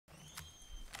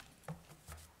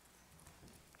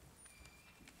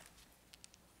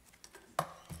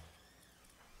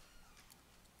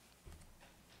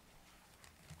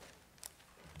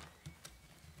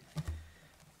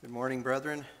Good morning,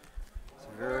 brethren.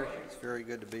 It's very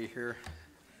good to be here.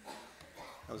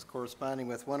 I was corresponding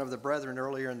with one of the brethren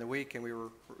earlier in the week, and we were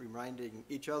reminding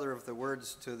each other of the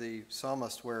words to the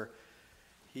psalmist where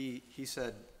he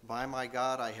said, "By my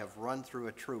God I have run through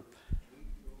a troop,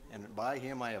 and by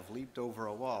him I have leaped over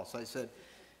a wall." So I said,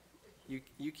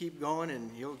 you keep going,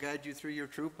 and he'll guide you through your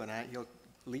troop, and he'll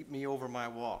leap me over my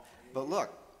wall. But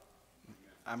look,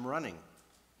 I'm running,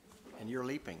 and you're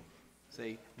leaping.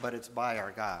 See, but it's by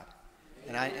our God.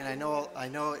 And I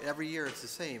know every year it's the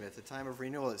same. At the time of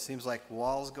renewal, it seems like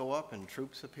walls go up and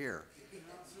troops appear.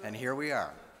 And here we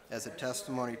are, as a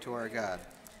testimony to our God.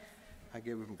 I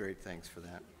give him great thanks for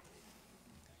that.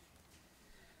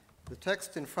 The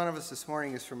text in front of us this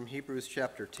morning is from Hebrews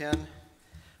chapter 10.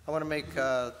 What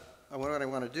I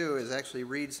want to do is actually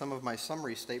read some of my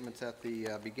summary statements at the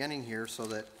beginning here so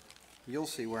that you'll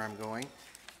see where I'm going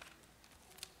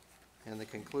and the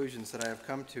conclusions that I have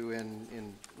come to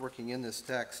in working in this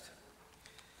text.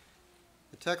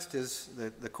 The text is,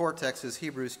 the core text is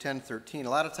Hebrews 10:13. A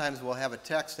lot of times we'll have a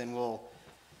text and we'll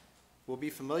be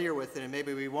familiar with it, and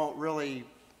maybe we won't really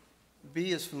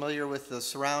be as familiar with the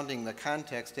surrounding, the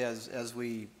context as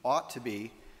we ought to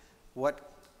be.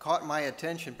 What caught my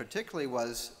attention particularly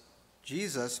was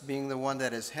Jesus being the one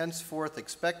that is henceforth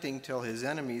expecting till his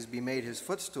enemies be made his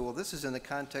footstool. This is in the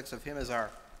context of him as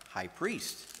our high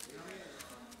priest.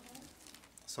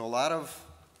 So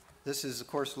this is, of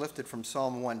course, lifted from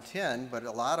Psalm 110, but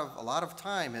a lot of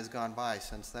time has gone by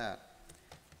since that.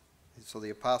 So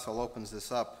the apostle opens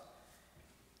this up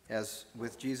as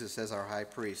with Jesus as our high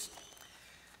priest.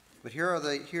 But here are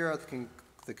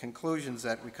the conclusions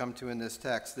that we come to in this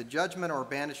text. The judgment or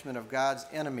banishment of God's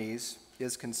enemies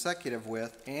is consecutive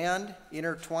with and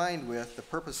intertwined with the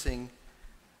purposing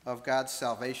of God's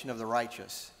salvation of the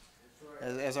righteous.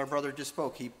 As our brother just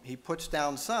spoke, he puts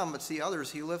down some, but see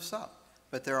others he lifts up.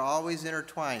 But they're always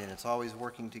intertwined, and it's always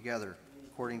working together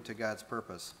according to God's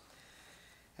purpose.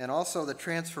 And also the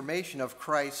transformation of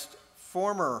Christ's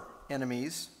former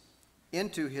enemies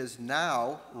into his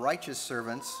now righteous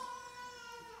servants,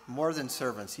 more than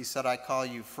servants. He said, "I call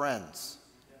you friends,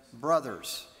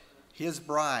 brothers, his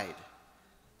bride."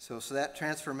 So that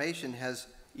transformation has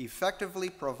effectively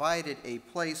provided a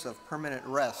place of permanent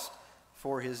rest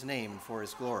for his name, for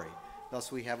his glory.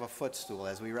 Thus we have a footstool,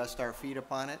 as we rest our feet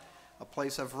upon it, a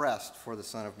place of rest for the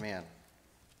Son of Man.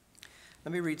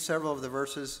 Let me read several of the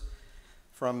verses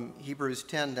from Hebrews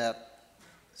 10 that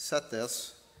set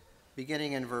this,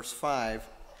 beginning in verse 5.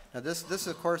 Now this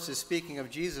of course is speaking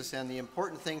of Jesus, and the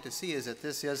important thing to see is that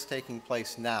this is taking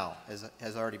place now, as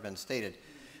has already been stated.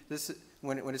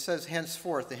 When it says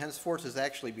henceforth, the henceforth is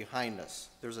actually behind us.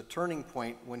 There's a turning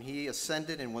point when he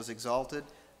ascended and was exalted.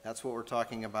 That's what we're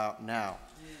talking about now.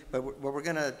 But we're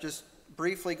going to just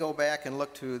briefly go back and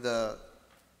look to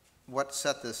what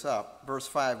set this up. Verse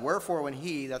 5, "Wherefore when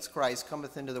he," that's Christ,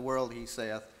 "cometh into the world, he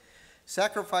saith,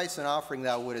 Sacrifice and offering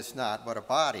thou wouldest not, but a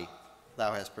body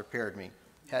thou hast prepared me."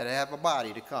 Had to have a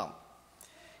body to come.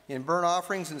 "In burnt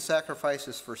offerings and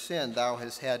sacrifices for sin thou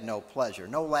hast had no pleasure,"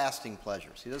 no lasting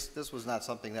pleasure. See, this was not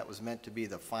something that was meant to be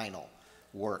the final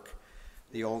work,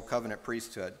 the old covenant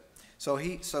priesthood. So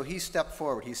he stepped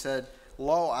forward. He said,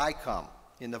 "Lo, I come.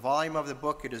 In the volume of the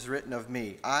book it is written of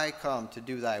me. I come to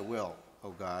do thy will, O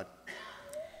God."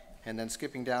 And then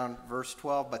skipping down verse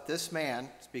 12, "But this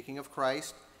man," speaking of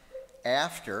Christ,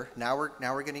 now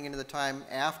we're getting into the time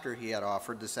after he had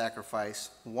offered the sacrifice,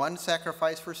 one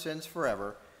sacrifice for sins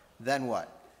forever, then what?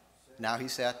 Now he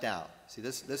sat down. See,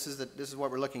 this is what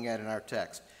we're looking at in our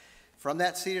text. From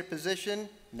that seated position,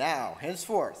 now,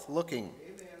 henceforth, looking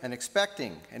and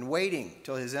expecting and waiting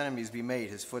till his enemies be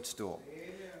made his footstool.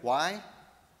 Why?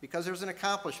 Because there's an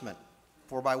accomplishment.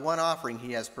 For by one offering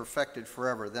he has perfected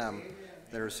forever them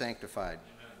that are sanctified.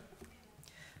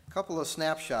 A couple of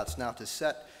snapshots now to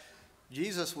set.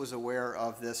 Jesus was aware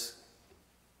of this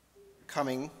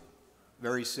coming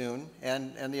very soon,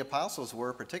 and the apostles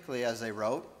were, particularly as they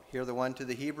wrote. Here the one to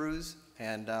the Hebrews,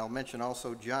 and I'll mention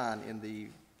also John in the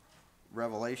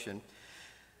Revelation.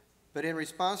 But in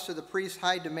response to the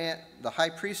high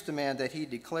priest demand that he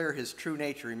declare his true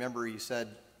nature, remember he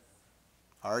said,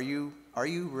 Are you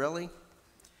really?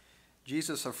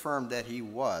 Jesus affirmed that he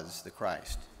was the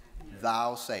Christ.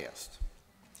 "Thou sayest,"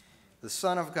 the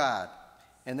Son of God.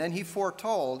 And then he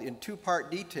foretold in two-part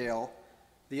detail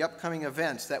the upcoming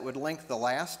events that would link the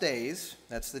last days,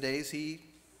 that's the days he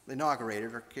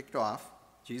inaugurated or kicked off.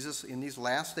 Jesus in these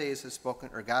last days has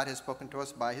spoken, or God has spoken to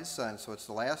us by his Son, so it's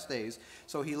the last days.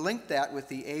 So he linked that with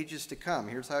the ages to come.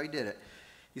 Here's how he did it.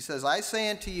 He says, "I say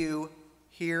unto you,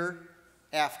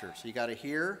 hereafter." So you got a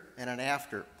here and an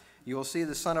after. "You will see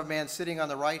the Son of Man sitting on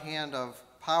the right hand of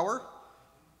power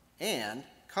and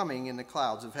coming in the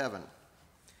clouds of heaven.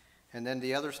 And then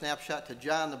the other snapshot to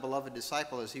John, the beloved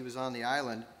disciple, as he was on the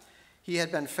island. He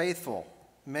had been faithful.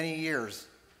 Many years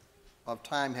of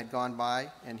time had gone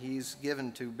by, and he's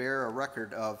given to bear a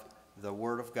record of the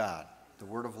Word of God, the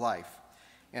Word of life,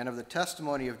 and of the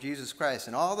testimony of Jesus Christ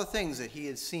and all the things that he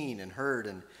had seen and heard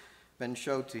and been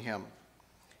showed to him.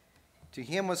 To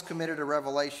him was committed a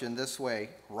revelation this way: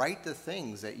 write the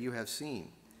things that you have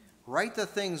seen. Write the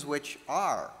things which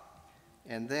are,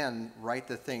 and then write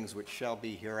the things which shall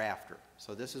be hereafter.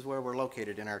 So this is where we're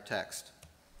located in our text.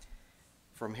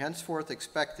 From henceforth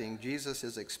expecting, Jesus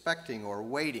is expecting or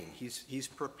waiting. He's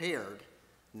prepared,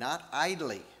 not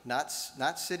idly, not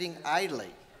sitting idly,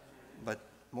 but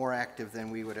more active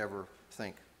than we would ever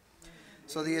think.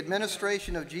 So the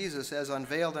administration of Jesus, as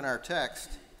unveiled in our text,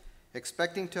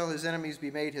 expecting till his enemies be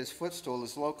made his footstool,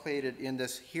 is located in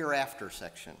this hereafter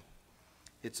section.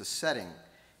 It's a setting.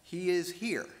 He is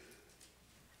here.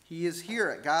 He is here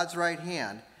at God's right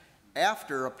hand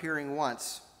after appearing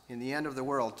once in the end of the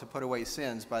world to put away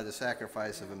sins by the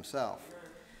sacrifice of himself.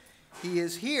 He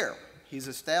is here. He's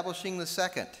establishing the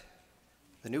second,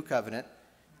 the new covenant,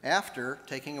 after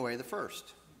taking away the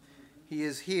first. He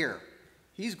is here.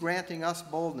 He's granting us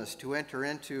boldness to enter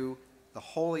into the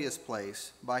holiest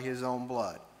place by his own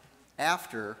blood,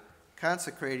 after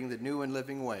consecrating the new and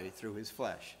living way through his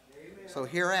flesh. Amen. So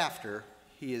hereafter,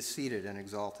 he is seated and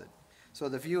exalted. So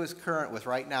the view is current with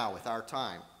right now, with our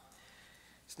time.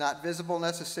 It's not visible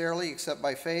necessarily except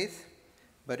by faith,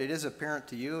 but it is apparent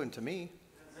to you and to me.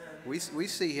 We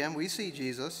see him. We see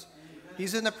Jesus.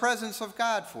 He's in the presence of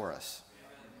God for us,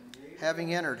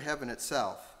 having entered heaven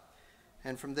itself.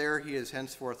 And from there he is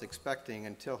henceforth expecting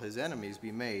until his enemies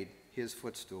be made his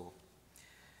footstool.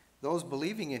 Those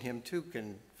believing in him too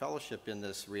can fellowship in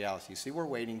this reality. See, we're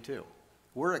waiting too.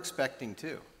 We're expecting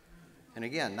too. And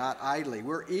again, not idly.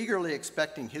 We're eagerly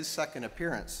expecting his second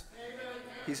appearance.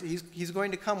 He's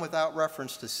going to come without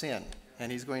reference to sin,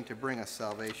 and he's going to bring us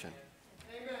salvation.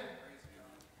 Amen.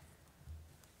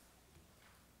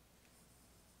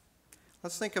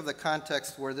 Let's think of the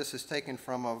context where this is taken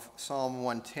from of Psalm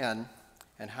 110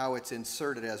 and how it's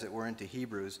inserted, as it were, into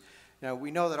Hebrews. Now, we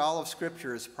know that all of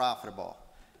Scripture is profitable,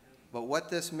 but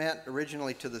what this meant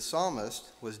originally to the psalmist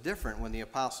was different when the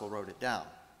apostle wrote it down.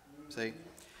 See,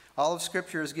 all of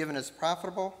Scripture is given as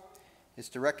profitable. It's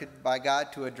directed by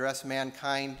God to address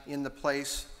mankind in the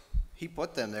place he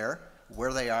put them there,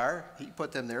 where they are. He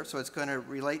put them there, so it's going to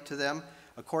relate to them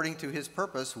according to his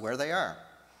purpose where they are.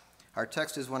 Our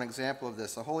text is one example of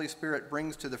this. The Holy Spirit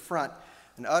brings to the front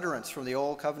an utterance from the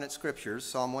Old Covenant Scriptures,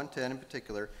 Psalm 110 in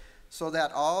particular, so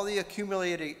that all the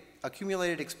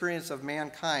accumulated experience of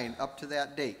mankind up to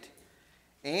that date,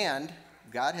 and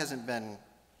God hasn't been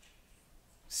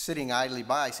sitting idly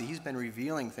by. See, he's been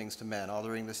revealing things to men all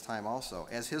during this time also.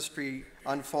 As history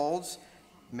unfolds,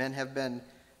 men have been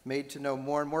made to know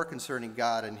more and more concerning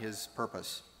God and his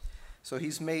purpose. So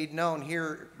he's made known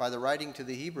here by the writing to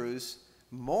the Hebrews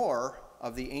more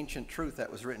of the ancient truth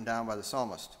that was written down by the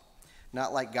psalmist.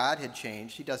 Not like God had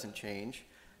changed, he doesn't change,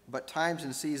 but times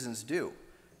and seasons do.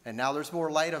 And now there's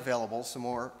more light available, so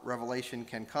more revelation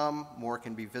can come, more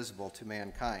can be visible to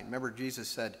mankind. Remember, Jesus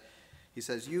said, he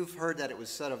says, you've heard that it was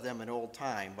said of them in old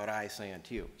time, but I say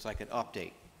unto you. It's like an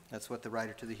update. That's what the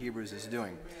writer to the Hebrews is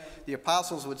doing. The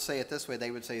apostles would say it this way.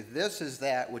 They would say, this is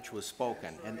that which was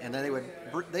spoken. And then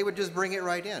they would just bring it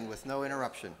right in with no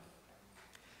interruption.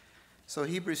 So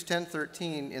Hebrews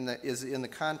 10:13 is in the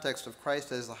context of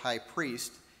Christ as the high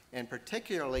priest, and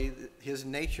particularly his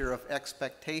nature of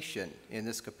expectation in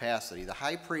this capacity. The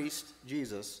high priest,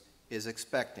 Jesus, is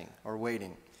expecting or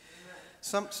waiting.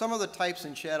 Some of the types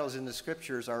and shadows in the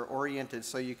Scriptures are oriented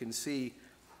so you can see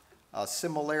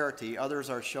similarity. Others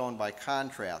are shown by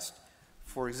contrast.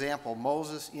 For example,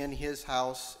 Moses in his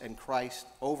house and Christ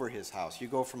over his house. You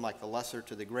go from like the lesser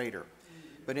to the greater.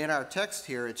 But in our text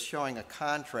here, it's showing a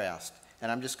contrast.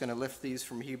 And I'm just going to lift these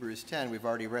from Hebrews 10. We've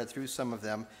already read through some of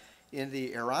them. In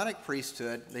the Aaronic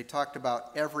priesthood, they talked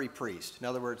about every priest. In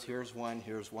other words, here's one,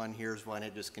 here's one, here's one.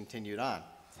 It just continued on.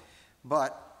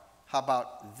 But how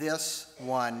about this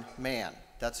one man?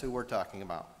 That's who we're talking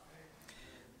about.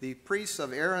 The priests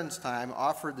of Aaron's time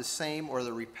offered the same or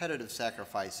the repetitive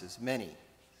sacrifices, many,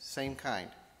 same kind,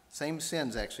 same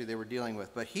sins actually they were dealing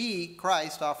with. But he,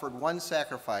 Christ, offered one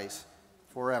sacrifice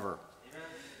forever.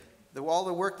 All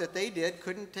the work that they did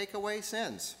couldn't take away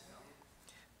sins.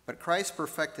 But Christ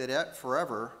perfected it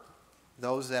forever,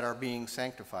 those that are being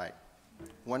sanctified.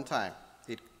 One time,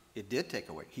 it did take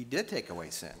away. He did take away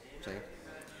sin. See?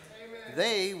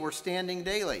 They were standing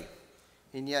daily.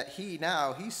 And yet he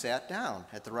sat down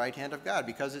at the right hand of God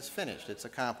because it's finished, it's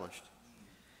accomplished.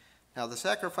 Now, the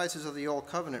sacrifices of the old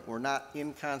covenant were not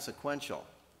inconsequential,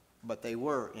 but they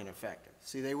were ineffective.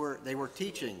 See, they were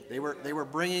teaching. They were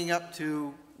bringing up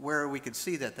to where we could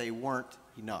see that they weren't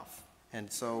enough. And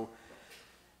so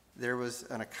there was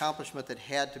an accomplishment that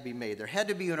had to be made. There had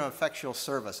to be an effectual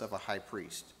service of a high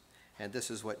priest, and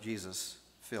this is what Jesus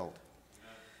filled.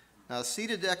 Now,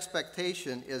 seated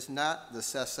expectation is not the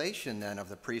cessation then of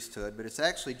the priesthood, but it's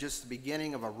actually just the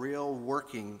beginning of a real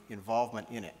working involvement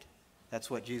in it. That's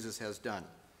what Jesus has done.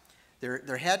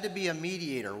 There had to be a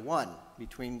mediator, one,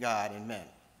 between God and men.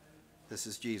 This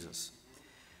is Jesus.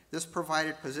 This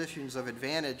provided positions of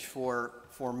advantage for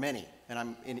many.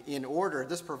 And in order,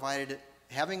 this provided,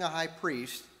 having a high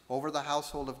priest over the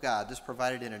household of God, this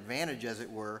provided an advantage, as it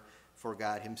were, for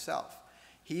God himself.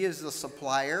 He is the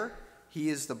supplier. He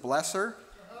is the blesser.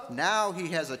 Now he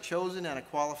has a chosen and a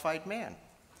qualified man,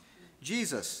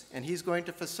 Jesus, and he's going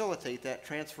to facilitate that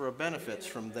transfer of benefits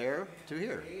from there to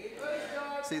here.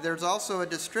 See, there's also a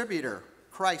distributor,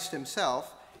 Christ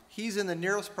himself. He's in the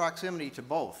nearest proximity to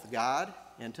both God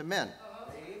and to men.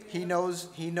 He knows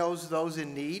those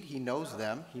in need. He knows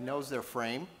them. He knows their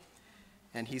frame,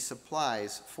 and he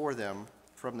supplies for them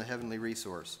from the heavenly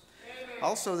resource.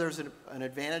 Also, there's an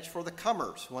advantage for the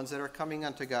comers, ones that are coming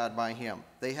unto God by him.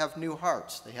 They have new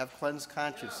hearts. They have cleansed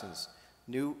consciences,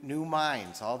 new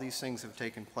minds. All these things have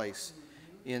taken place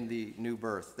in the new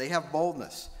birth. They have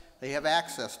boldness. They have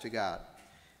access to God.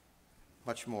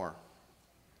 Much more.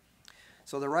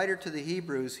 So the writer to the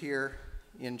Hebrews here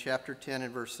in chapter 10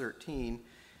 and verse 13,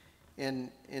 in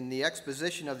the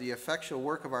exposition of the effectual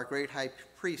work of our great high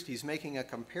priest, he's making a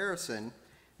comparison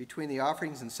between the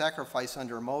offerings and sacrifice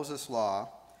under Moses' law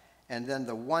and then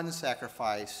the one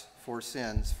sacrifice for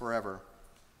sins forever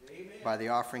by the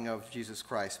offering of Jesus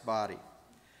Christ's body.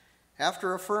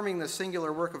 After affirming the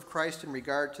singular work of Christ in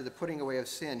regard to the putting away of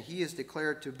sin, he is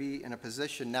declared to be in a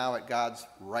position now at God's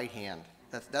right hand.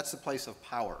 That's the place of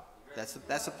power. That's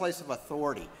the place of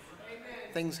authority.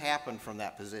 Things happen from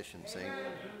that position, see?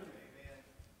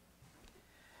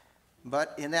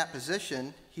 But in that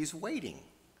position, he's waiting.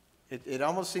 It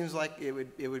almost seems like it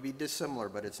would be dissimilar,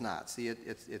 but it's not. See,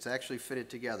 it's actually fitted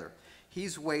together.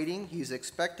 He's waiting. He's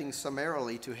expecting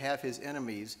summarily to have his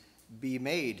enemies be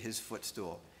made his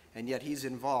footstool. And yet he's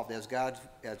involved. As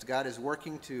God is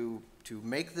working to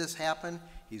make this happen,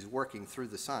 he's working through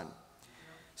the Son.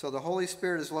 So the Holy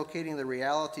Spirit is locating the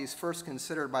realities first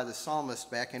considered by the psalmist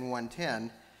back in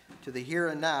 110 to the here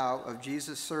and now of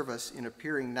Jesus' service in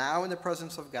appearing now in the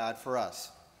presence of God for us.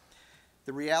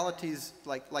 The realities,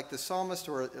 like the psalmist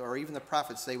or even the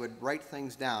prophets, they would write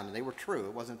things down, and they were true.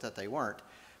 It wasn't that they weren't.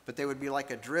 But they would be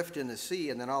like a drift in the sea,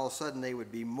 and then all of a sudden they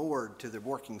would be moored to the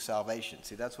working salvation.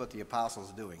 See, that's what the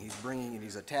apostle's doing. He's bringing and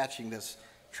he's attaching this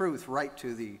truth right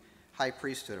to the high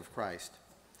priesthood of Christ.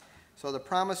 So the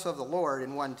promise of the Lord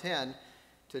in 110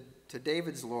 to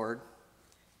David's Lord,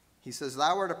 he says,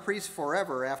 "Thou art a priest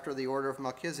forever after the order of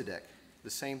Melchizedek." The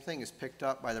same thing is picked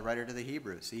up by the writer to the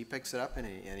Hebrews. He picks it up and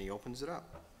he opens it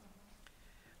up.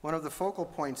 One of the focal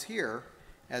points here,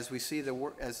 as we see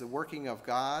as the working of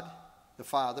God the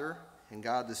Father and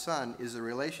God the Son, is the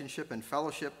relationship and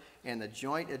fellowship and the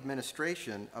joint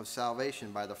administration of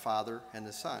salvation by the Father and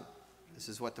the Son. This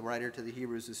is what the writer to the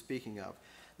Hebrews is speaking of.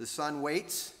 The Son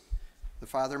waits, the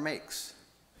Father makes.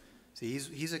 See,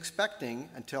 he's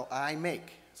expecting until I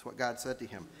make. That's what God said to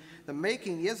him. The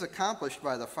making is accomplished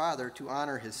by the Father to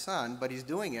honor his Son, but he's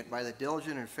doing it by the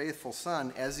diligent and faithful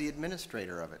Son as the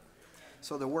administrator of it.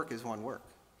 So the work is one work.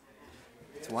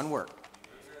 It's one work.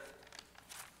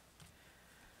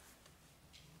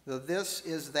 The this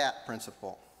is that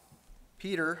principle.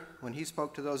 Peter, when he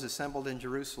spoke to those assembled in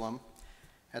Jerusalem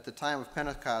at the time of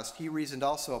Pentecost, he reasoned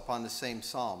also upon the same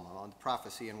psalm, on the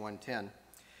prophecy in 110.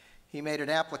 He made an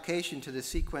application to the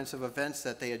sequence of events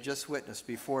that they had just witnessed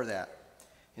before that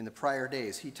in the prior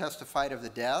days. He testified of the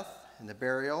death and the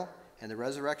burial and the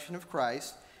resurrection of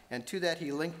Christ, and to that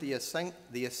he linked the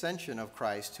ascension of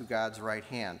Christ to God's right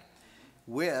hand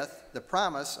with the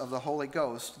promise of the Holy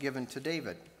Ghost given to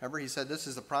David. Remember, he said this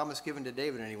is the promise given to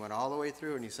David, and he went all the way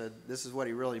through, and he said this is what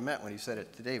he really meant when he said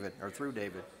it to David, or through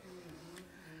David.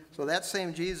 So that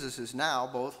same Jesus is now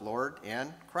both Lord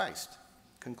and Christ.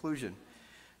 Conclusion.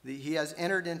 He has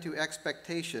entered into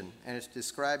expectation, and it's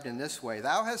described in this way.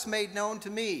 Thou hast made known to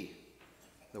me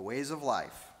the ways of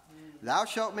life. Thou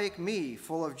shalt make me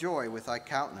full of joy with thy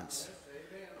countenance.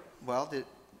 Well,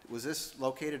 was this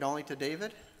located only to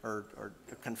David or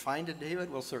confined to David?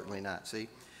 Well, certainly not. See,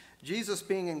 Jesus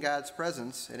being in God's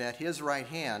presence and at his right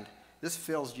hand, this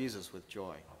fills Jesus with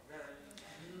joy.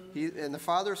 And the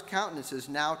Father's countenance is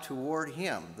now toward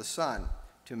him, the Son,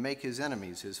 to make his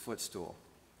enemies his footstool.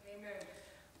 Amen.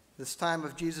 This time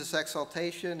of Jesus'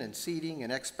 exaltation and seating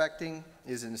and expecting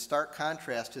is in stark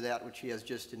contrast to that which he has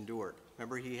just endured.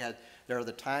 Remember, there are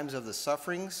the times of the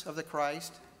sufferings of the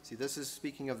Christ. See, this is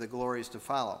speaking of the glories to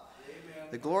follow. Amen.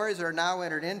 The glories are now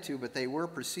entered into, but they were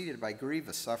preceded by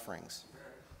grievous sufferings.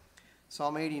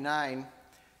 Psalm 89,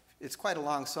 it's quite a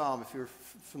long psalm. If you're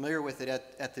familiar with it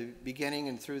at the beginning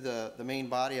and through the main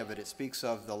body of it, it speaks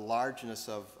of the largeness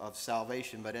of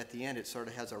salvation, but at the end it sort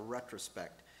of has a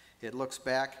retrospect. It looks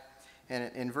back,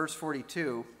 and in verse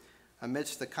 42,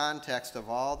 amidst the context of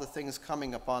all the things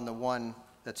coming upon the one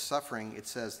that's suffering, it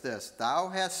says this: Thou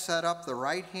hast set up the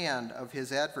right hand of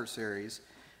his adversaries,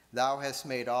 thou hast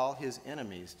made all his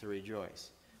enemies to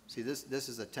rejoice. See, this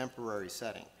is a temporary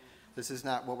setting. This is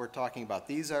not what we're talking about.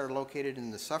 These are located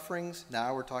in the sufferings.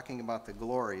 Now we're talking about the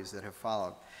glories that have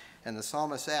followed. And the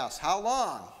psalmist asks, how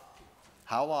long?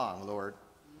 How long, Lord?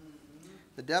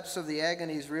 The depths of the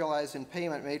agonies realized in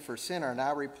payment made for sin are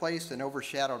now replaced and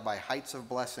overshadowed by heights of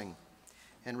blessing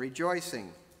and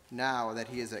rejoicing now that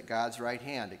he is at God's right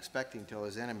hand, expecting till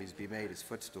his enemies be made his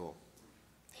footstool.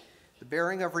 The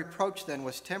bearing of reproach then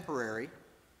was temporary.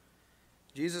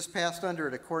 Jesus passed under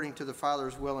it according to the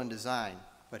Father's will and design.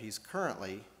 But he's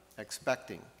currently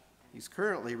expecting. He's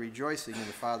currently rejoicing in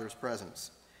the Father's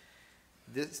presence.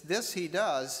 This he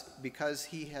does because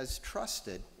he has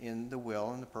trusted in the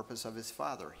will and the purpose of his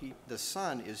Father. The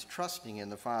Son is trusting in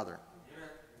the Father.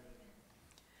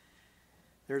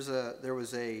 There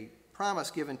was a promise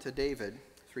given to David.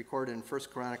 It's recorded in 1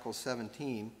 Chronicles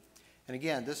 17. And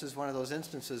again, this is one of those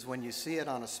instances when you see it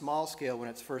on a small scale when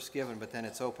it's first given, but then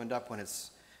it's opened up when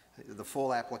the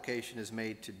full application is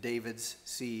made to David's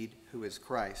seed, who is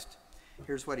Christ.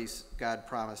 Here's what God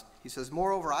promised. He says,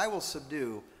 Moreover, I will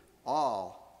subdue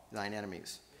all thine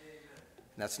enemies.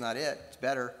 And that's not it. It's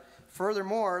better.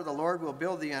 Furthermore, the Lord will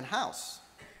build thee an house.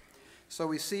 So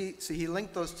we see he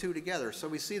linked those two together. So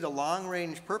we see the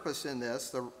long-range purpose in this.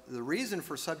 The reason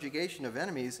for subjugation of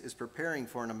enemies is preparing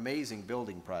for an amazing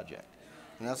building project.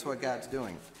 And that's what God's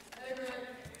doing.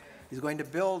 He's going to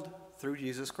build through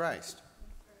Jesus Christ.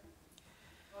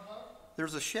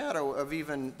 There's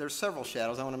there's several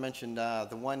shadows. I want to mention the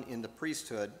one in the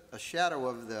priesthood, a shadow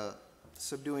of the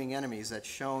subduing enemies that's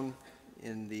shown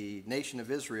in the nation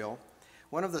of Israel.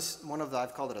 One of the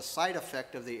I've called it a side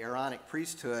effect of the Aaronic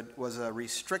priesthood was a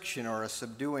restriction or a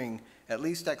subduing, at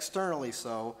least externally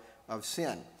so, of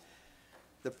sin.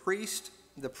 The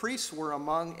priests were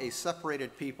among a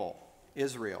separated people,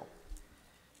 Israel.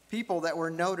 People that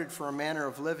were noted for a manner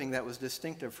of living that was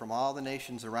distinctive from all the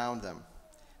nations around them.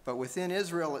 But within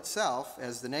Israel itself,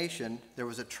 as the nation, there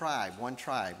was a tribe, one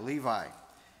tribe, Levi.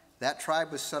 That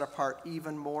tribe was set apart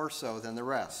even more so than the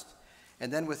rest.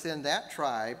 And then within that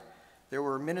tribe, there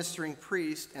were ministering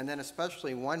priests, and then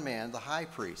especially one man, the high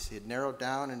priest. He had narrowed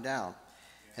down and down.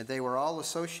 And they were all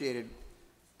associated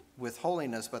with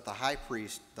holiness, but the high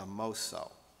priest the most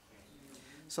so.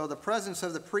 So the presence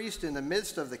of the priest in the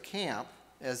midst of the camp,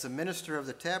 as the minister of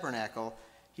the tabernacle,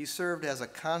 he served as a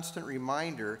constant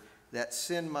reminder that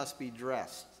sin must be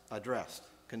addressed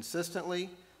consistently,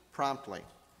 promptly.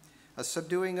 A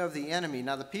subduing of the enemy.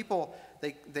 Now the people,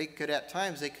 they could at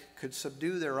times, they could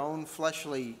subdue their own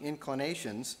fleshly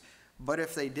inclinations, but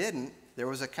if they didn't, there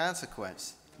was a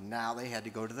consequence. Now they had to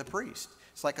go to the priest.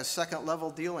 It's like a second level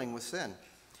dealing with sin.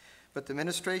 But the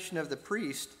ministration of the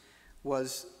priest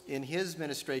was, in his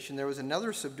ministration, there was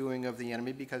another subduing of the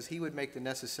enemy because he would make the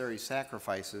necessary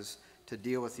sacrifices to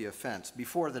deal with the offense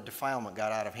before the defilement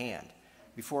got out of hand,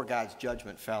 before God's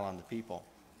judgment fell on the people.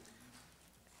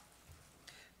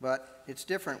 But it's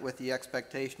different with the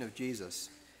expectation of Jesus.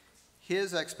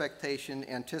 His expectation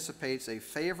anticipates a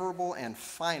favorable and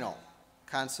final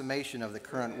consummation of the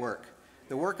current work.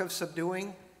 The work of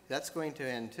subduing, that's going to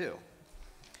end too.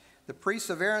 The priests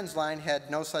of Aaron's line had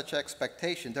no such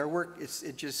expectation. Their work,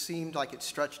 it just seemed like it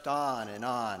stretched on and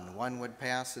on. One would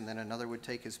pass and then another would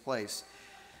take his place.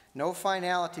 No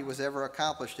finality was ever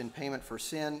accomplished in payment for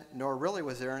sin, nor really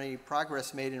was there any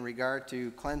progress made in regard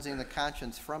to cleansing the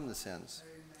conscience from the sins.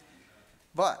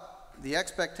 But the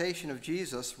expectation of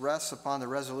Jesus rests upon the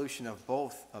resolution of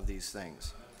both of these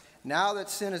things. Now that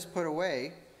sin is put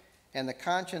away and the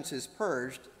conscience is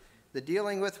purged, the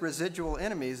dealing with residual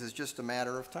enemies is just a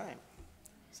matter of time.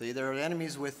 See, there are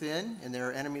enemies within and there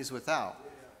are enemies without.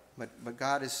 But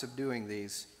God is subduing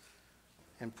these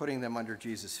and putting them under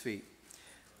Jesus' feet.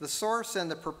 The source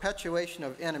and the perpetuation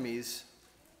of enemies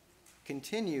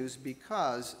continues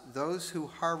because those who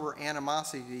harbor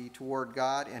animosity toward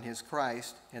God and his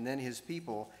Christ and then his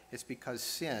people, it's because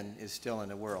sin is still in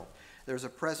the world. There's a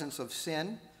presence of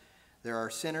sin. There are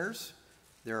sinners.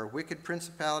 There are wicked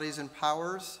principalities and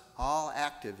powers, all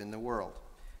active in the world.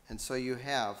 And so you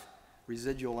have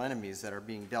residual enemies that are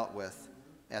being dealt with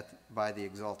by the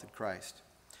exalted Christ.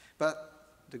 But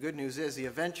the good news is the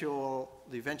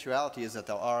eventuality is that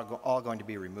they're all going to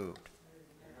be removed.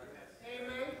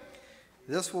 Amen.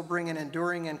 This will bring an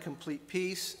enduring and complete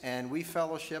peace, and we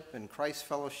fellowship, and Christ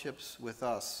fellowships with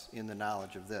us in the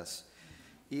knowledge of this.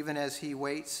 Even as he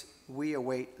waits, we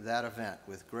await that event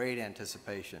with great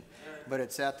anticipation. But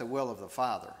it's at the will of the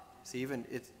Father. See,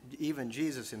 even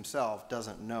Jesus himself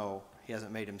doesn't know. He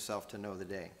hasn't made himself to know the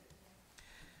day.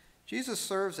 Jesus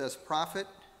serves as prophet,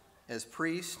 as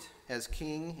priest, as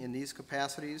king in these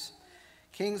capacities.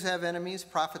 Kings have enemies.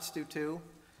 Prophets do too.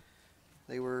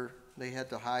 They had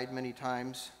to hide many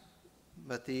times.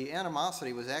 But the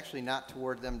animosity was actually not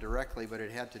toward them directly, but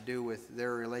it had to do with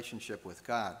their relationship with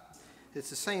God. It's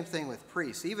the same thing with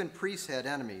priests. Even priests had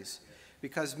enemies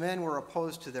because men were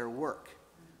opposed to their work,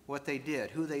 what they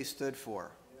did, who they stood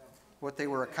for, what they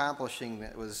were accomplishing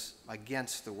that was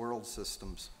against the world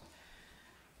systems.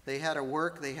 They had a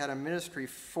work, they had a ministry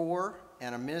for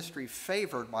and a ministry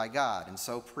favored by God, and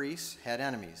so priests had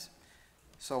enemies.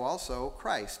 So also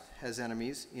Christ has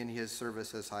enemies in his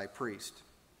service as high priest.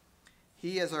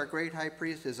 He, as our great high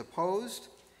priest, is opposed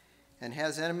and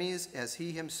has enemies as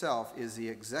he himself is the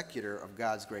executor of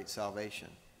God's great salvation.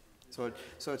 So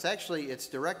it's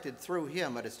directed through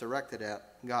him, but it's directed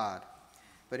at God.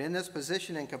 But in this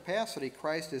position and capacity,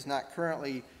 Christ is not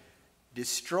currently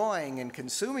destroying and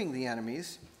consuming the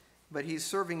enemies, but he's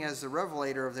serving as the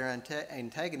revelator of their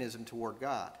antagonism toward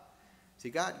God. See,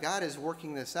 God is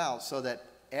working this out so that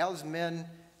as men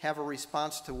have a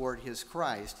response toward his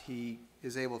Christ, he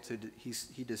is able to,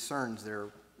 he discerns their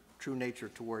true nature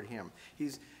toward him.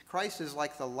 Christ is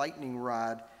like the lightning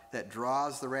rod that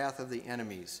draws the wrath of the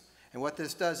enemies. And what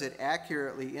this does, it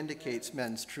accurately indicates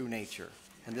men's true nature.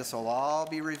 And this will all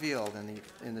be revealed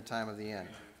in the time of the end.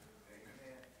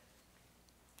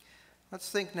 Let's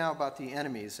think now about the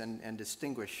enemies and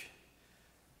distinguish.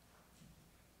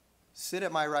 Sit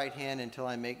at my right hand until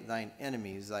I make thine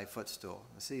enemies thy footstool.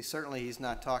 See, certainly he's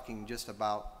not talking just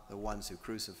about the ones who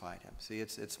crucified him. See,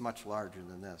 it's much larger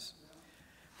than this.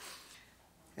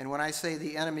 And when I say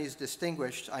the enemies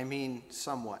distinguished, I mean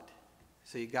somewhat.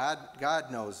 See,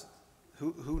 God knows,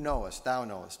 who knowest, thou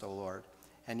knowest, O Lord.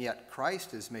 And yet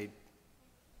Christ is made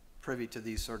privy to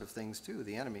these sort of things too,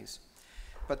 the enemies.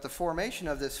 But the formation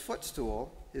of this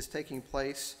footstool is taking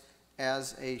place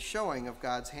as a showing of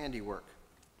God's handiwork.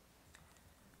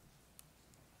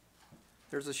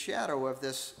 There's a shadow of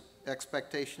this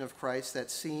expectation of Christ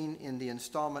that's seen in the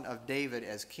installment of David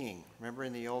as king. Remember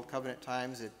in the Old Covenant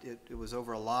times, it was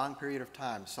over a long period of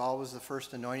time. Saul was the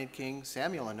first anointed king.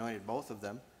 Samuel anointed both of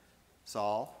them,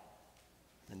 Saul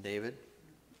and David.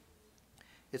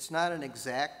 It's not an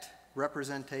exact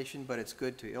representation, but it's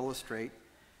good to illustrate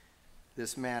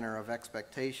this manner of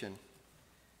expectation.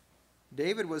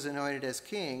 David was anointed as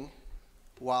king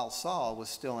while Saul was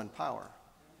still in power.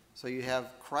 So you have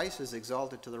Christ is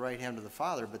exalted to the right hand of the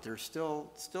Father, but there's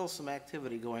still some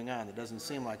activity going on. It doesn't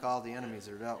seem like all the enemies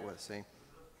are dealt with, see?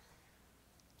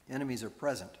 Enemies are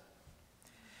present.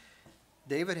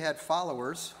 David had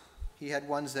followers. He had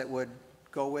ones that would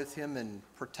go with him and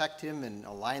protect him and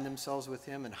align themselves with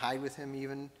him and hide with him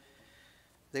even.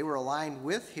 They were aligned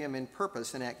with him in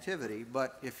purpose and activity,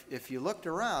 but if you looked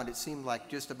around, it seemed like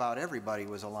just about everybody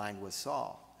was aligned with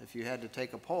Saul. If you had to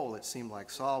take a poll, it seemed like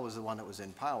Saul was the one that was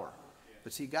in power.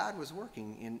 But see, God was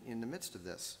working in the midst of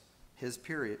this, his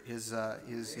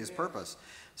purpose.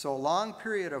 So a long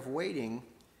period of waiting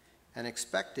and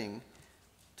expecting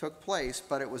took place,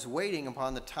 but it was waiting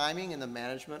upon the timing and the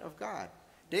management of God.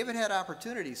 David had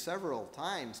opportunities several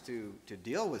times to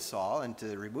deal with Saul and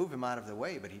to remove him out of the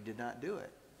way, but he did not do it.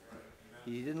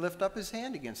 He didn't lift up his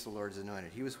hand against the Lord's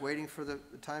anointed. He was waiting for the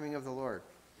timing of the Lord.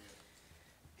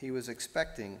 He was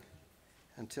expecting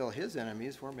until his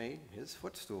enemies were made his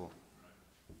footstool.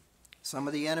 Some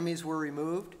of the enemies were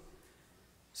removed.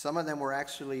 Some of them were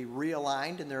actually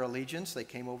realigned in their allegiance. They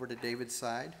came over to David's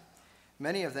side.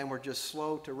 Many of them were just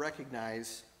slow to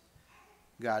recognize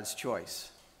God's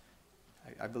choice.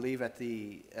 I believe at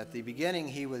the beginning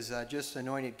he was just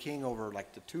anointed king over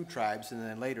like the 2 tribes, and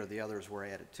then later the others were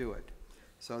added to it.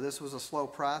 So this was a slow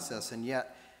process, and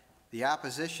yet the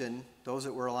opposition, those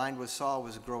that were aligned with Saul,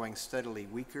 was growing steadily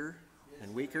weaker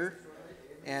and weaker.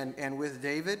 And with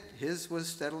David, his was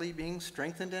steadily being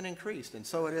strengthened and increased. And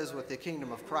so it is with the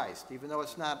kingdom of Christ. Even though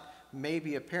it's not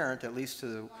maybe apparent, at least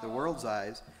to the world's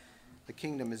eyes, the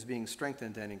kingdom is being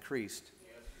strengthened and increased.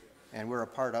 And we're a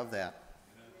part of that.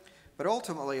 But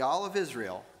ultimately, all of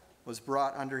Israel was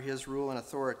brought under his rule and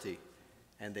authority,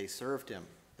 and they served him.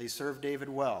 They served David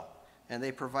well, and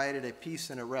they provided a peace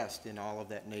and a rest in all of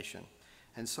that nation.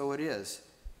 And so it is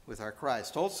with our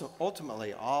Christ. Also,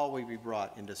 ultimately, all will be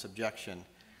brought into subjection,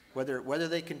 whether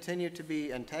they continue to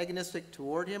be antagonistic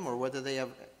toward him or whether they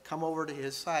have come over to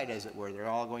his side, as it were. They're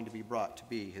all going to be brought to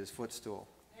be his footstool.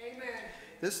 Amen.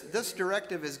 This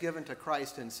directive is given to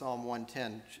Christ in Psalm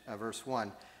 110, verse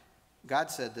 1. God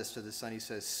said this to the Son. He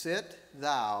says, "Sit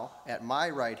thou at my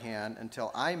right hand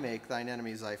until I make thine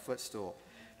enemies thy footstool."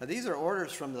 Now, these are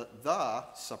orders from the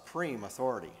supreme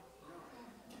authority.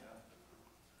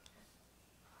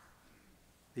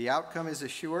 The outcome is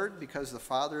assured because the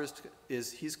Father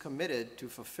he's committed to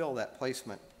fulfill that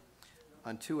placement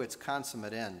unto its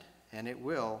consummate end, and it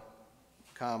will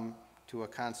come to a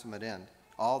consummate end.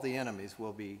 All the enemies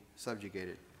will be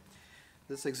subjugated.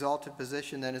 This exalted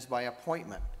position then is by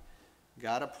appointment.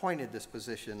 God appointed this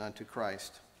position unto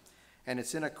Christ, and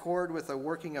it's in accord with the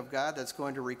working of God that's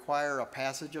going to require a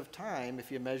passage of time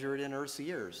if you measure it in earth's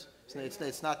years.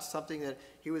 It's not something that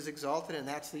he was exalted and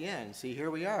that's the end. See, here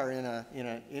we are in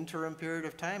an interim period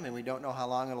of time, and we don't know how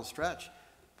long it'll stretch,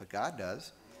 but God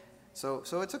does. So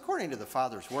it's according to the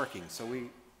Father's working. So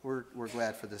we're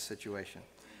glad for this situation.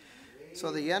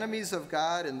 So the enemies of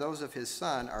God and those of his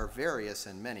Son are various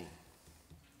and many.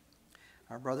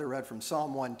 Our brother read from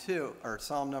Psalm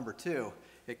number 2.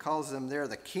 It calls them there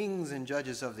the kings and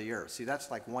judges of the earth. See,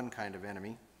 that's like one kind of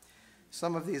enemy.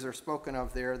 Some of these are spoken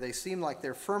of there. They seem like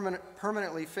they're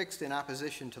permanently fixed in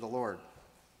opposition to the Lord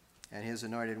and his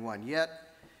anointed one. Yet,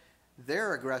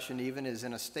 their aggression even is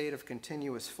in a state of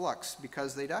continuous flux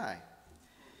because they die.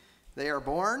 They are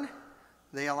born,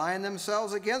 they align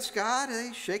themselves against God,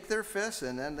 they shake their fists,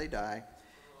 and then they die.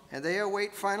 And they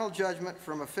await final judgment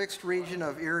from a fixed region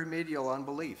of irremediable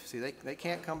unbelief. See, they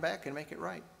can't come back and make it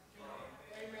right.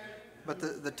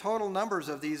 But the total numbers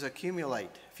of these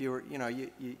accumulate. If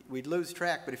we'd lose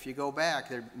track, but if you go back,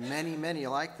 there are many, many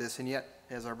like this, and yet,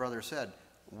 as our brother said,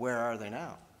 where are they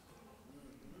now?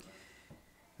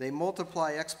 They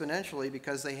multiply exponentially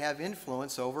because they have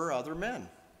influence over other men.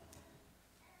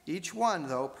 Each one,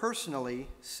 though, personally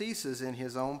ceases in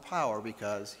his own power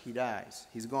because he dies.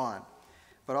 He's gone.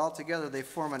 But altogether, they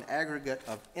form an aggregate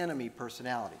of enemy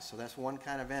personalities. So that's one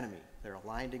kind of enemy. They're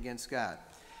aligned against God.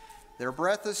 Their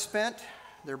breath is spent.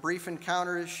 Their brief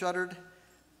encounter is shuttered.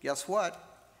 Guess what?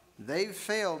 They've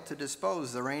failed to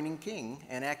dispose the reigning king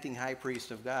and acting high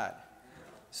priest of God.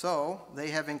 So they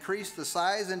have increased the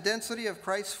size and density of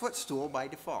Christ's footstool by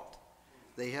default.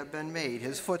 They have been made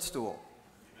his footstool.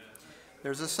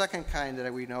 There's a second kind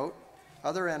that we note.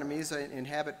 Other enemies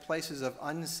inhabit places of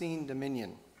unseen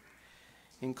dominion.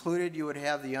 Included, you would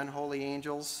have the unholy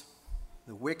angels,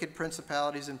 the wicked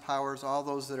principalities and powers, all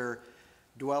those that are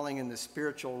dwelling in the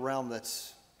spiritual realm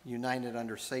that's united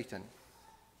under Satan.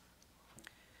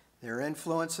 Their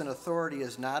influence and authority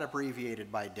is not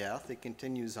abbreviated by death. It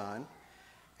continues on.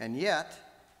 And yet,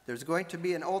 there's going to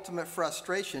be an ultimate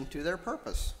frustration to their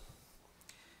purpose.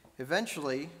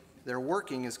 Eventually, their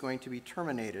working is going to be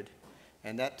terminated,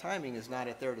 and that timing is not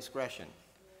at their discretion.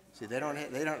 See,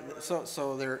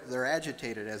 so they're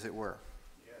agitated, as it were.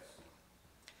 Yes.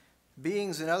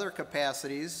 Beings in other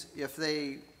capacities, if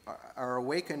they are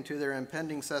awakened to their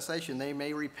impending cessation, they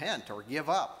may repent or give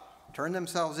up, turn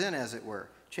themselves in, as it were,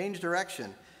 change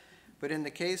direction. But in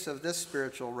the case of this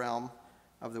spiritual realm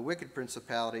of the wicked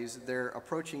principalities, their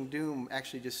approaching doom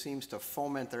actually just seems to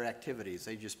foment their activities.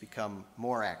 They just become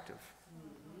more active.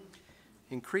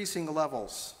 Increasing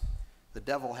levels. The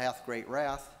devil hath great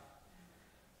wrath,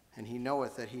 and he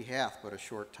knoweth that he hath but a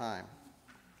short time.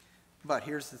 But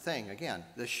here's the thing, again,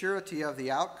 the surety of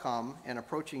the outcome and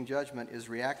approaching judgment is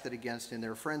reacted against in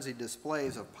their frenzied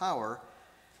displays of power,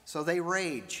 so they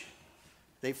rage.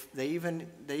 They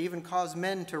even cause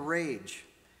men to rage,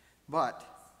 but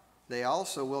they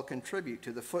also will contribute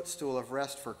to the footstool of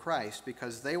rest for Christ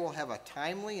because they will have a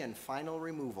timely and final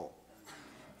removal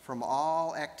from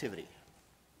all activity.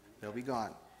 They'll be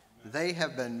gone. They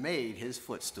have been made his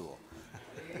footstool.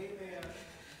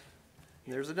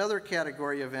 There's another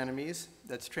category of enemies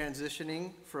that's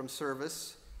transitioning from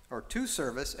service or to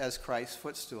service as Christ's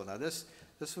footstool. Now this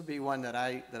would be one that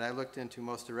I looked into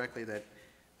most directly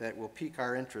that will pique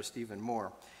our interest even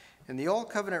more. In the Old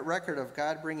Covenant record of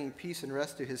God bringing peace and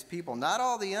rest to his people, not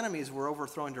all the enemies were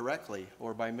overthrown directly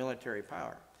or by military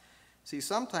power. See,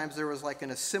 sometimes there was like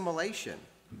an assimilation.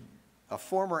 A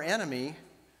former enemy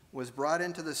was brought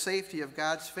into the safety of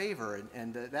God's favor,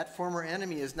 and that former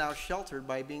enemy is now sheltered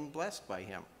by being blessed by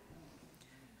him.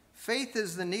 Faith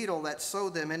is the needle that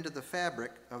sewed them into the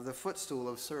fabric of the footstool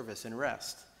of service and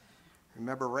rest.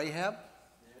 Remember Rahab?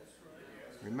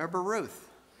 Remember Ruth,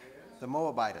 the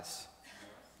Moabitess.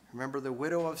 Remember the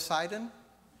widow of Sidon,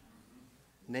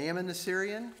 Naaman the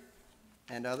Syrian,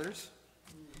 and others.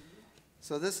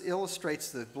 So this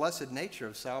illustrates the blessed nature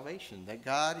of salvation, that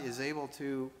God is able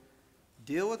to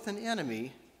deal with an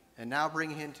enemy and now bring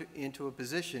him into a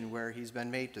position where he's been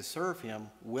made to serve him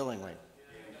willingly.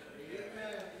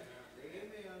 Amen.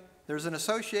 There's an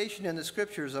association in the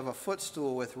scriptures of a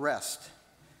footstool with rest.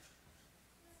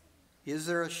 Is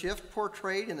there a shift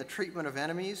portrayed in the treatment of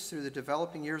enemies through the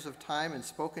developing years of time and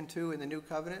spoken to in the new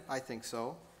covenant? I think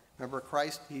so. Remember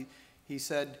Christ, he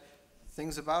said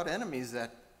things about enemies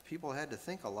that people had to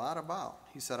think a lot about.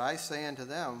 He said, I say unto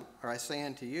them, or I say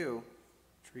unto you,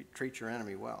 treat your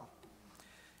enemy well.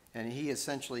 And he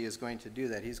essentially is going to do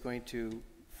that. He's going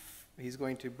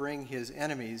to bring his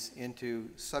enemies into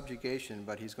subjugation,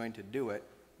 but he's going to do it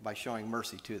by showing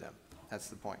mercy to them. That's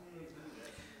the point.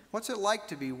 What's it like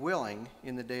to be willing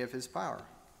in the day of his power?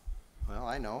 Well,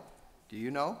 I know. Do you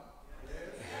know?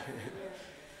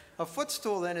 A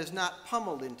footstool, then, is not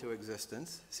pummeled into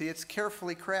existence. See, it's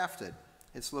carefully crafted.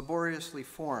 It's laboriously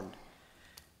formed.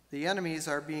 The enemies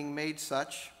are being made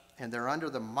such, and they're under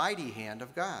the mighty hand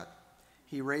of God.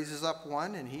 He raises up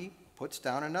one, and he puts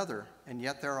down another, and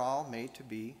yet they're all made to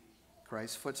be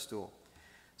Christ's footstool.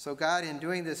 So God, in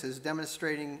doing this, is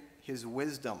demonstrating his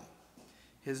wisdom.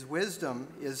 His wisdom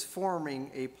is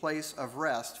forming a place of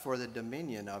rest for the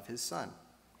dominion of his Son.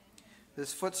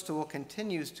 This footstool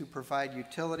continues to provide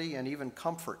utility and even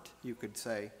comfort, you could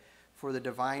say, for the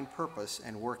divine purpose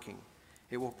and working.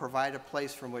 It will provide a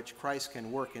place from which Christ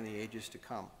can work in the ages to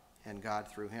come, and God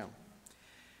through him.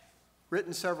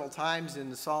 Written several times in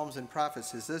the Psalms and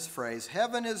Prophets is this phrase,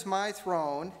 heaven is my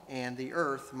throne and the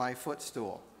earth my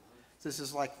footstool. This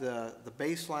is like the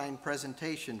baseline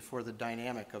presentation for the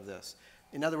dynamic of this.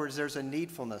 In other words, there's a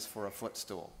needfulness for a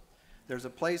footstool. There's a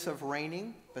place of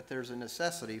reigning, but there's a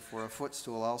necessity for a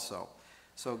footstool also.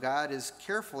 So God is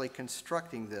carefully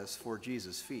constructing this for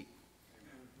Jesus' feet.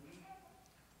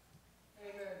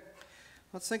 Amen.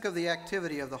 Let's think of the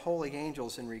activity of the holy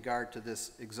angels in regard to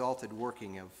this exalted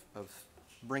working of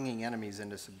bringing enemies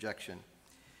into subjection.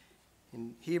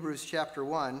 In Hebrews chapter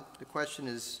 1, the question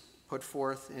is put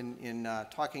forth in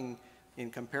talking in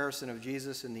comparison of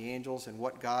Jesus and the angels and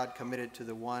what God committed to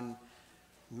the one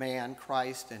man,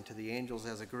 Christ, and to the angels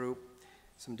as a group.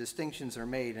 Some distinctions are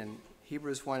made, and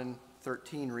Hebrews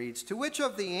 1:13 reads, to which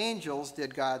of the angels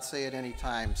did God say at any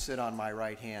time, sit on my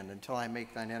right hand until I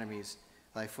make thine enemies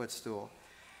thy footstool?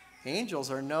 Angels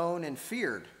are known and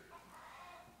feared.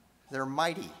 They're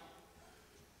mighty,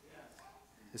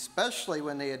 especially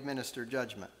when they administer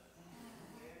judgment.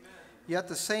 Yet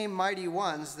the same mighty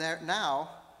ones that now,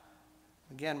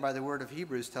 again by the word of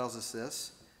Hebrews tells us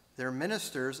this, they're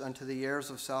ministers unto the heirs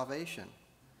of salvation.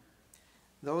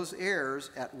 Those heirs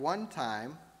at one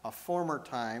time, a former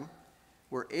time,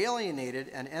 were alienated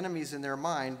and enemies in their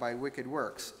mind by wicked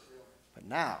works. But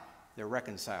now they're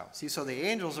reconciled. See, so the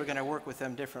angels are going to work with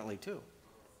them differently too.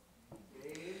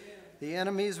 Amen. The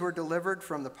enemies were delivered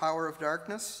from the power of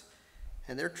darkness,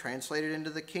 and they're translated into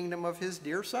the kingdom of his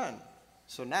dear Son.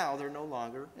 So now they're no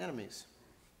longer enemies.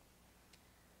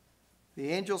 The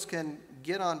angels can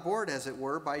get on board, as it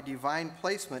were, by divine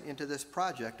placement into this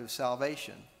project of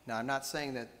salvation. Now, I'm not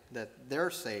saying that they're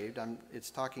saved. It's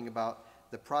talking about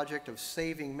the project of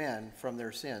saving men from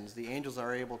their sins. The angels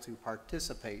are able to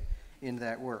participate in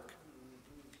that work.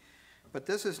 But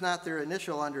this is not their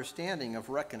initial understanding of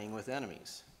reckoning with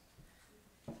enemies.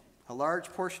 A large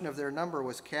portion of their number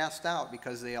was cast out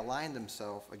because they aligned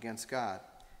themselves against God,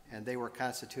 and they were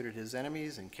constituted his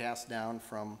enemies and cast down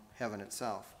from heaven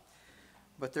itself.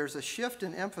 But there's a shift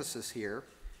in emphasis here.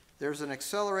 There's an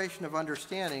acceleration of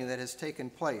understanding that has taken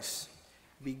place,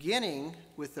 beginning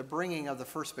with the bringing of the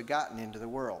first begotten into the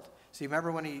world. See,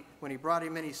 remember when he brought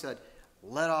him in, he said,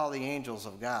 let all the angels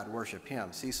of God worship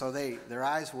him. See, so their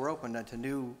eyes were opened into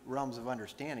new realms of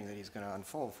understanding that he's going to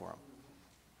unfold for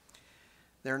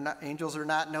them. Angels are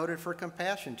not noted for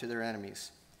compassion to their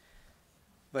enemies.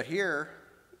 But here,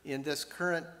 in this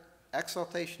current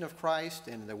exaltation of Christ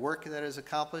and the work that is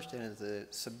accomplished and the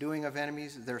subduing of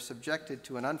enemies, they're subjected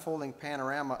to an unfolding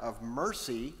panorama of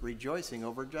mercy rejoicing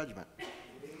over judgment.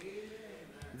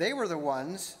 They were the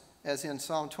ones, as in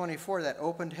Psalm 24, that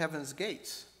opened heaven's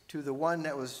gates to the one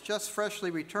that was just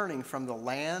freshly returning from the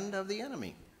land of the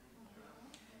enemy,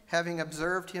 having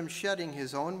observed him shedding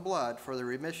his own blood for the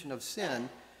remission of sin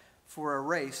for a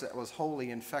race that was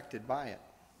wholly infected by it.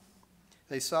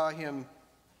 They saw him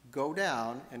go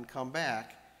down and come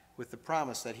back with the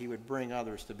promise that he would bring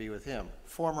others to be with him,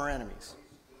 former enemies.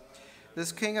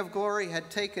 This King of glory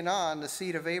had taken on the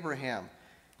seed of Abraham.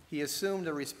 he assumed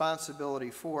the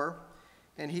responsibility for,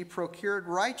 and he procured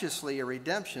righteously a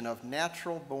redemption of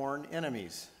natural-born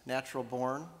enemies,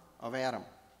 natural-born of Adam.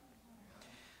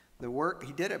 The work,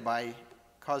 he did it by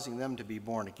causing them to be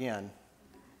born again.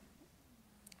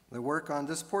 The work on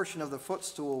this portion of the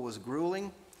footstool was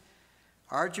grueling,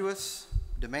 arduous,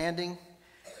 demanding.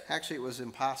 Actually, it was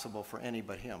impossible for any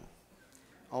but him.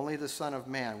 Only the Son of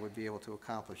Man would be able to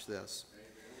accomplish this.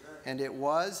 And it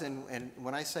was, and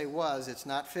when I say was, it's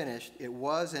not finished, it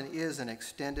was and is an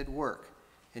extended work,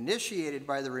 initiated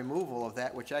by the removal of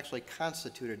that which actually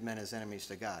constituted men as enemies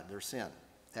to God, their sin.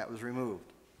 That was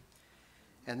removed.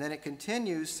 And then it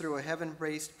continues through a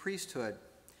heaven-based priesthood,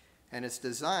 and it's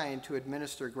designed to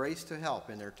administer grace to help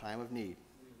in their time of need.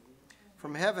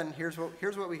 From heaven, here's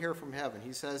what we hear from heaven.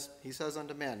 He says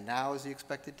unto men, now is the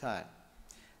expected time.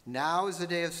 Now is the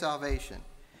day of salvation.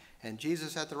 And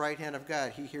Jesus at the right hand of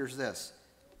God, he hears this.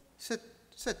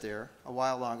 Sit there a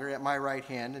while longer at my right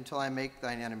hand until I make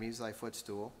thine enemies thy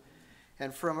footstool.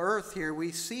 And from earth here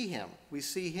we see him. We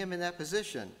see him in that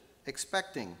position,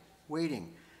 expecting,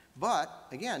 waiting. But,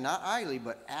 again, not idly,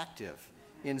 but active,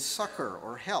 in succor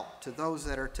or help to those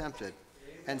that are tempted,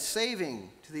 and saving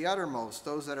to the uttermost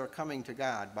those that are coming to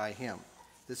God by him.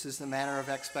 This is the manner of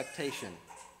expectation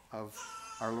of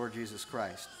our Lord Jesus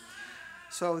Christ.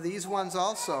 So these ones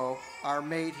also are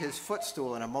made his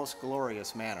footstool in a most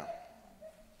glorious manner.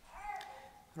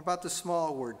 What about the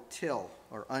small word till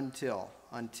or until?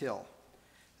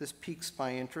 This piques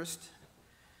my interest.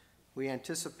 We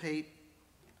anticipate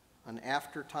an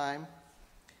after time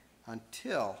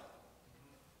until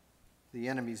the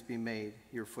enemies be made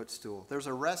your footstool. There's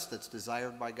a rest that's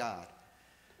desired by God.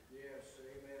 Yes,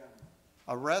 amen.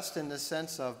 A rest in the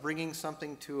sense of bringing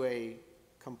something to a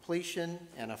completion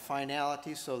and a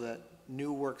finality so that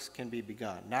new works can be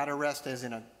begun. Not a rest as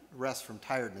in a rest from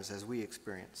tiredness as we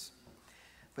experience.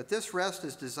 But this rest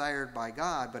is desired by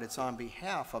God, but it's on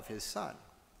behalf of his Son.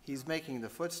 He's making the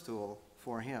footstool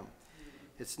for him.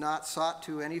 It's not sought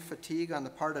to any fatigue on the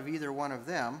part of either one of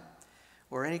them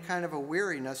or any kind of a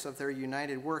weariness of their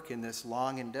united work in this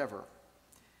long endeavor.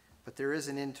 But there is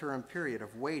an interim period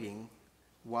of waiting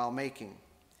while making.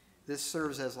 This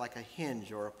serves as like a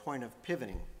hinge or a point of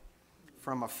pivoting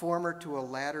from a former to a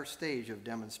latter stage of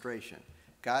demonstration.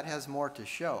 God has more to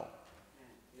show.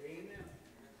 Amen.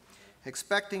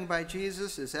 Expecting by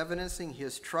Jesus is evidencing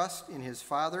his trust in his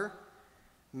Father.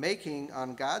 Making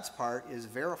on God's part is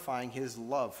verifying his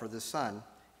love for the Son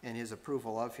and his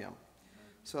approval of him.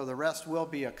 So the rest will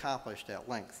be accomplished at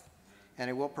length, and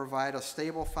it will provide a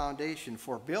stable foundation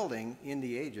for building in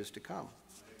the ages to come.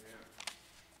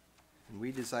 And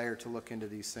we desire to look into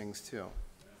these things too.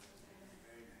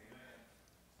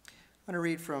 I'm going to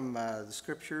read from the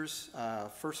scriptures,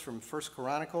 first from 1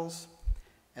 Chronicles,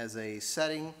 as a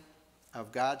setting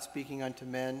of God speaking unto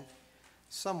men,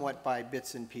 somewhat by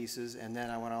bits and pieces, and then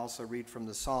I want to also read from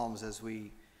the Psalms as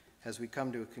we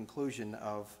come to a conclusion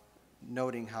of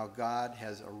noting how God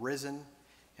has arisen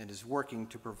and is working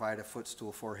to provide a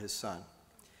footstool for his Son.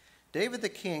 David the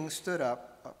king stood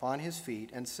up upon his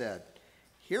feet and said,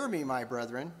 Hear me, my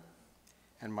brethren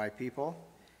and my people.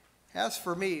 As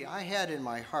for me, I had in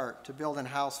my heart to build an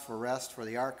house for rest for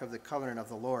the ark of the covenant of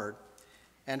the Lord,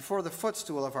 and for the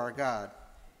footstool of our God,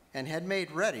 and had made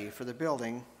ready for the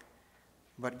building.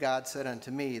 But God said unto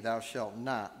me, Thou shalt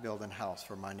not build an house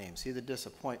for my name. See the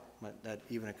disappointment that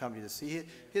even accompanied this.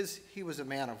 He was a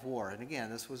man of war. And again,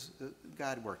 this was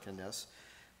God worked in this.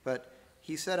 But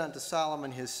he said unto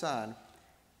Solomon his son,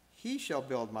 He shall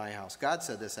build my house. God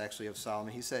said this actually of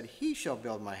Solomon. He said, He shall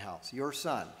build my house, your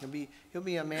son. He'll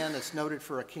be a man that's noted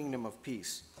for a kingdom of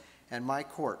peace and my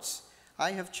courts.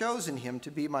 I have chosen him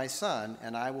to be my son,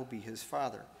 and I will be his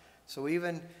father. So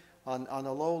even on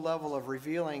the low level of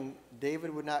revealing,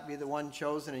 David would not be the one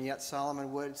chosen, and yet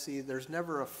Solomon would. See, there's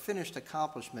never a finished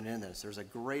accomplishment in this. There's a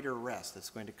greater rest that's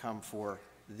going to come for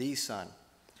the son.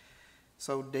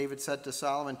 So David said to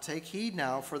Solomon, Take heed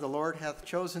now, for the Lord hath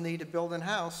chosen thee to build an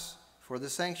house for the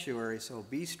sanctuary, so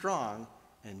be strong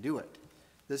and do it.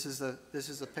 This is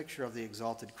a picture of the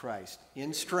exalted Christ,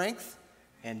 in strength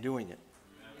and doing it.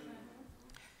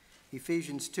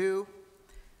 Ephesians 2,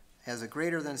 as a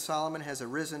greater than Solomon has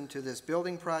arisen to this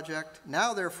building project.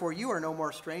 Now, therefore, you are no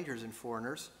more strangers and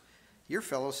foreigners. You're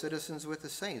fellow citizens with the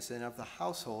saints and of the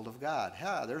household of God.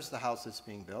 There's the house that's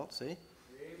being built, see?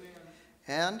 Amen.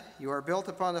 And you are built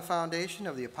upon the foundation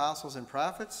of the apostles and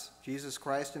prophets, Jesus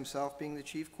Christ himself being the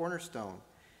chief cornerstone.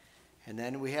 And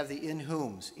then we have the in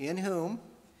whom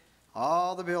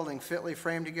all the building fitly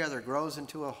framed together grows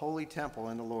into a holy temple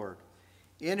in the Lord,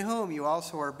 in whom you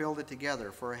also are builded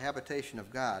together for a habitation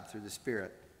of God through the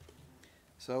Spirit.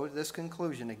 So this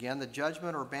conclusion, again, the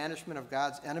judgment or banishment of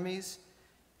God's enemies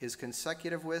is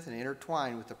consecutive with and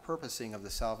intertwined with the purposing of the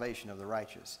salvation of the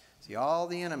righteous. See, all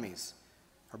the enemies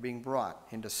are being brought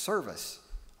into service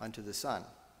unto the Son.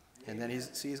 And then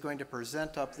he's going to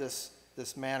present up this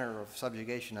manner of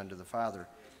subjugation unto the Father,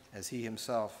 as he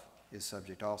himself is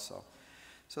subject also.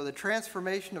 So the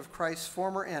transformation of Christ's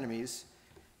former enemies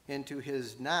into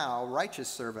his now righteous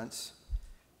servants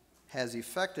has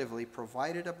effectively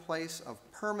provided a place of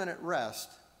permanent rest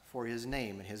for his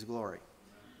name and his glory,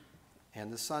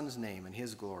 and the Son's name and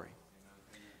his glory.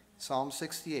 Psalm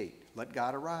 68, let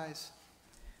God arise.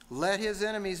 Let his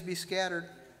enemies be scattered.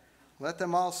 Let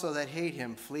them also that hate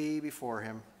him flee before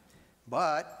him.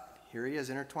 But, here he is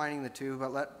intertwining the two,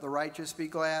 but let the righteous be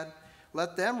glad.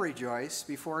 Let them rejoice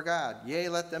before God. Yea,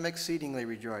 let them exceedingly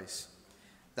rejoice.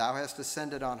 Thou hast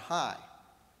ascended on high.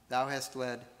 Thou hast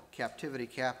led captivity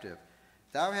captive.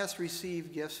 Thou hast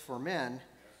received gifts for men,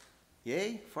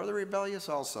 yea, for the rebellious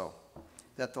also,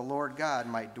 that the Lord God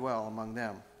might dwell among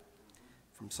them.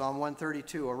 From Psalm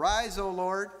 132, arise, O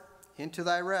Lord, into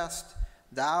thy rest,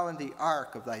 thou and the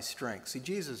ark of thy strength. See,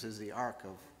 Jesus is the ark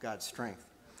of God's strength.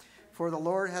 For the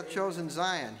Lord hath chosen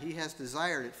Zion, he has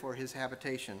desired it for his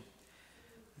habitation.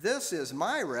 This is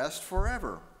my rest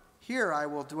forever. Here I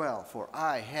will dwell, for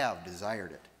I have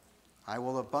desired it. I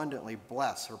will abundantly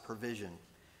bless her provision.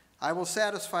 I will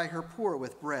satisfy her poor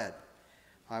with bread.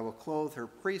 I will clothe her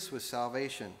priests with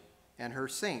salvation, and her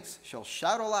saints shall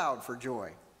shout aloud for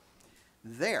joy.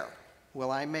 There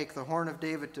will I make the horn of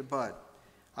David to bud.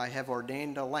 I have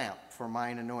ordained a lamp for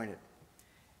mine anointed.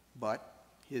 But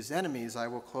his enemies I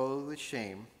will clothe with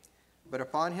shame, but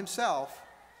upon himself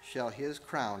shall his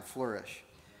crown flourish.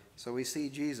 So we see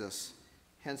Jesus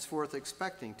henceforth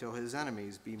expecting till his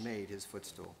enemies be made his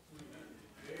footstool.